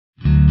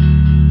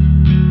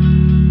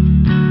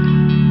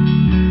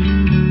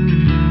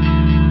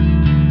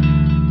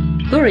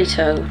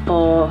Burrito,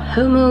 or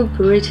Homo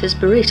burritus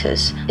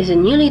burritus, is a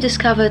newly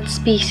discovered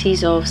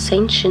species of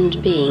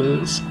sentient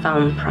beings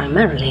found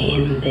primarily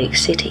in big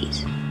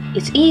cities.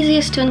 It's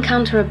easiest to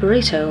encounter a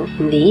burrito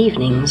in the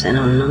evenings and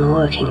on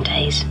non-working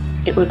days.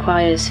 It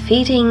requires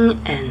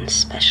feeding and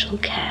special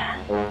care.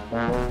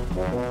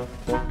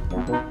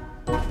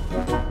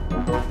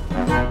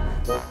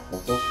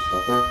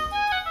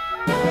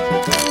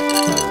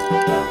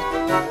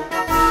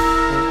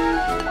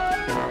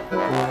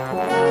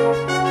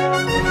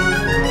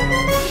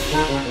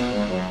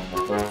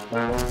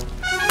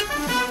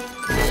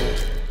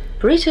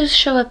 Burritos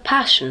show a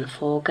passion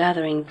for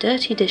gathering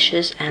dirty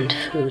dishes and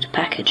food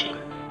packaging.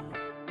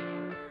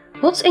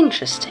 What's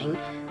interesting,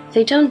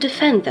 they don't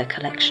defend their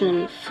collection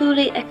and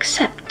fully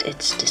accept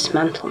its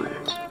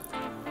dismantlement.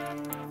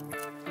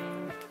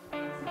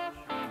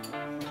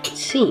 It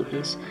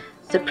seems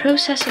the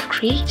process of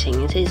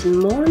creating it is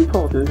more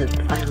important than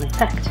the final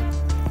effect.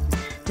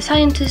 The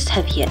scientists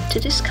have yet to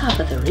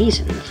discover the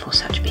reason for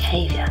such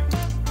behavior.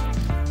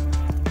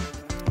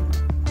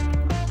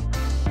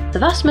 The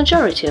vast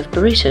majority of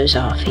burritos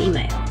are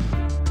female.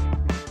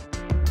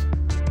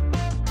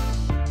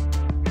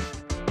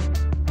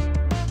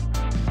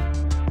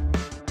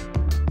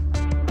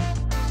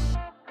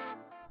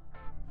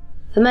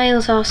 The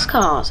males are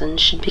scarce and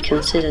should be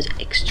considered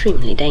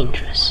extremely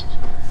dangerous.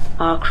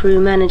 Our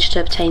crew managed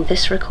to obtain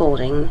this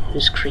recording,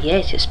 whose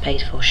creators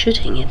paid for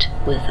shooting it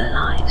with their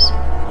lives.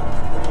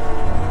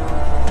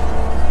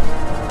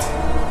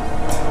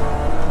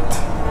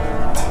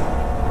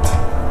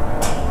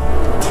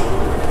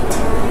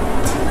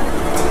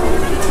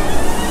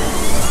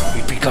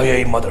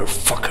 Yippee-ki-yay,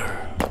 motherfucker.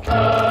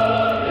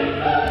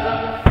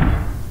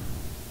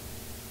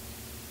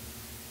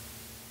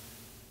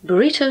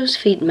 Burritos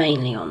feed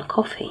mainly on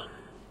coffee.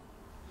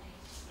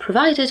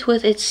 Provided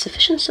with its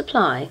sufficient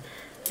supply,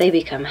 they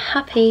become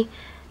happy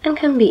and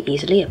can be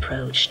easily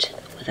approached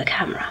with a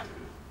camera.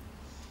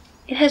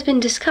 It has been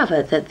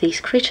discovered that these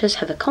creatures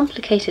have a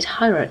complicated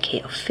hierarchy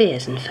of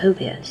fears and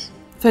phobias.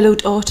 Fellow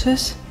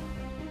daughters,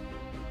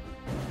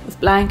 with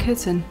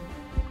blankets and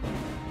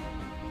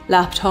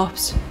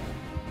laptops.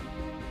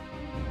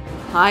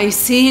 I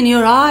see in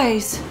your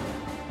eyes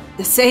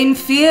the same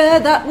fear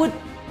that would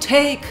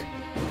take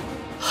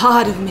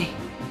heart of me.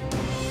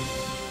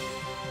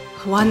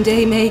 One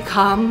day may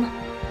come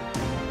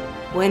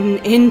when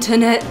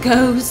internet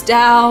goes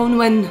down,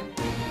 when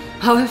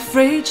our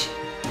fridge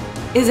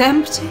is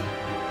empty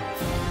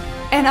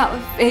and our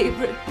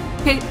favorite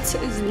pizza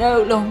is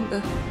no longer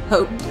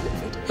home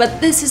delivered.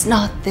 But this is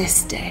not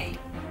this day.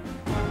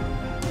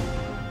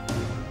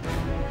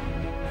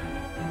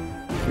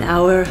 An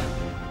hour of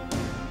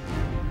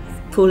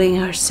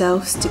pulling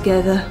ourselves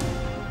together.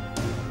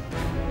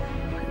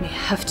 We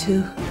have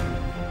to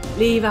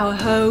leave our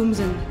homes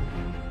and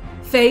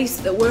face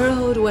the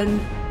world when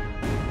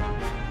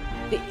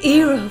the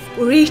era of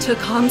Burrito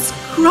comes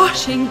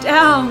crushing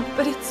down.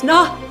 But it's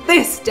not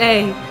this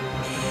day.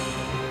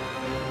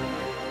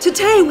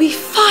 Today we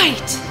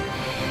fight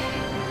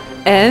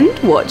and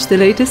watch the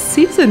latest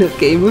season of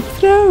Game of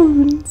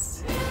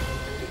Thrones.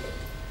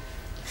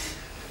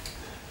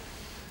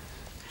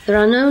 There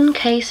are known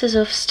cases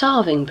of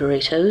starving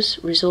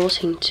burritos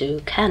resorting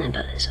to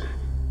cannibalism.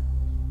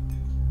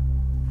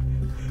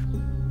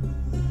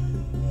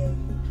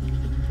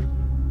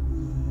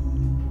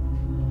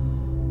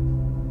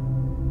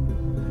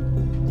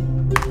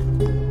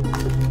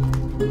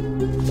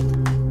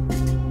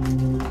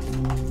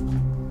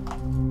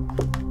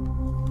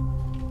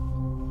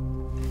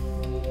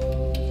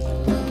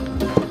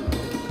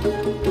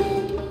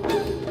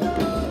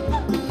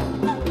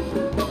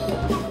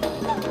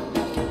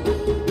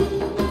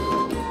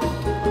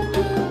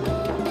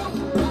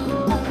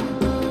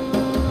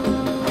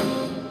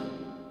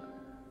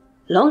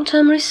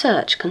 Long-term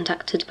research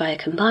conducted by a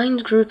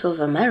combined group of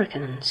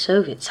American and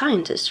Soviet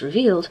scientists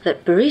revealed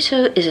that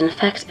burrito is in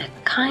fact a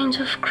kind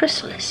of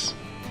chrysalis.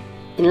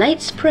 In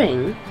late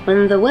spring,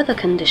 when the weather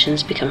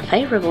conditions become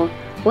favorable,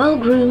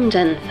 well-groomed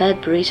and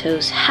fed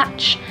burritos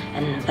hatch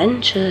and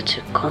venture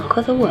to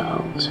conquer the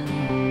world.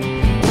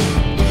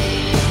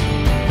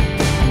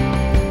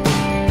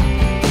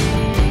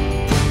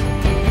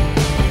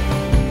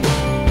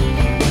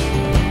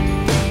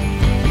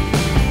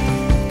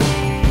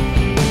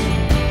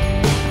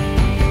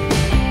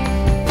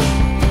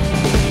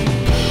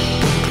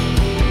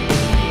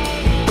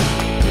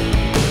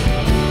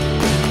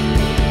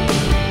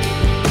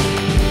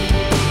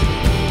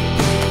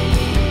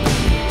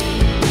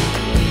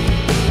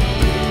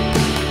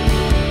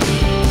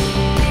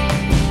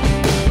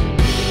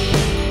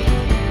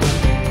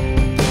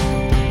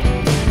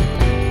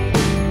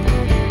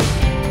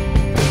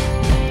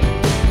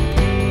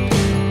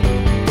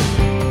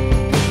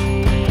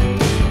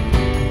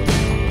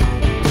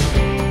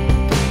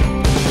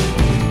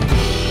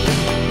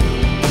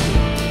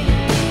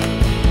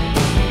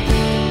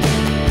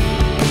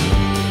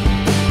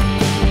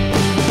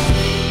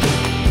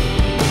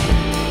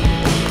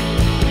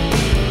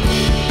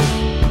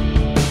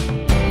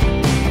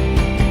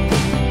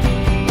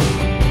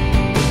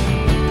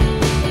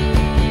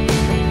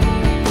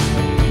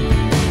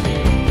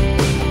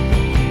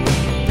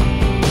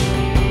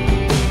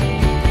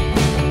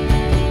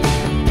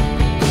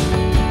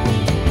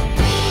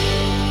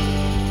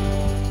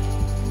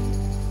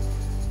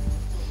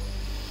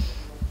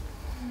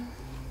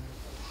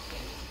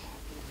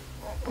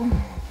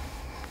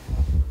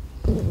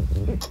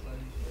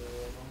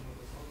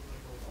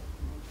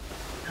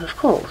 Of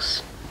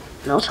course,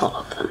 not all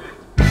of them.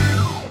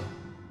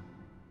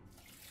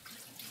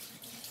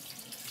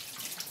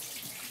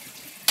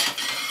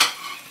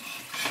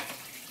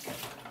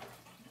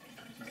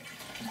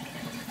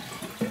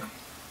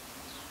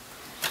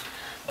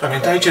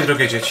 Pamiętajcie,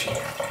 drogie dzieci,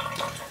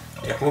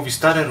 jak mówi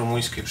stare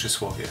rumuńskie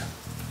przysłowie,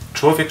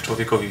 człowiek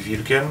człowiekowi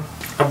wilkiem,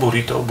 a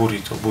burrito,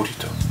 burrito,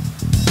 burrito.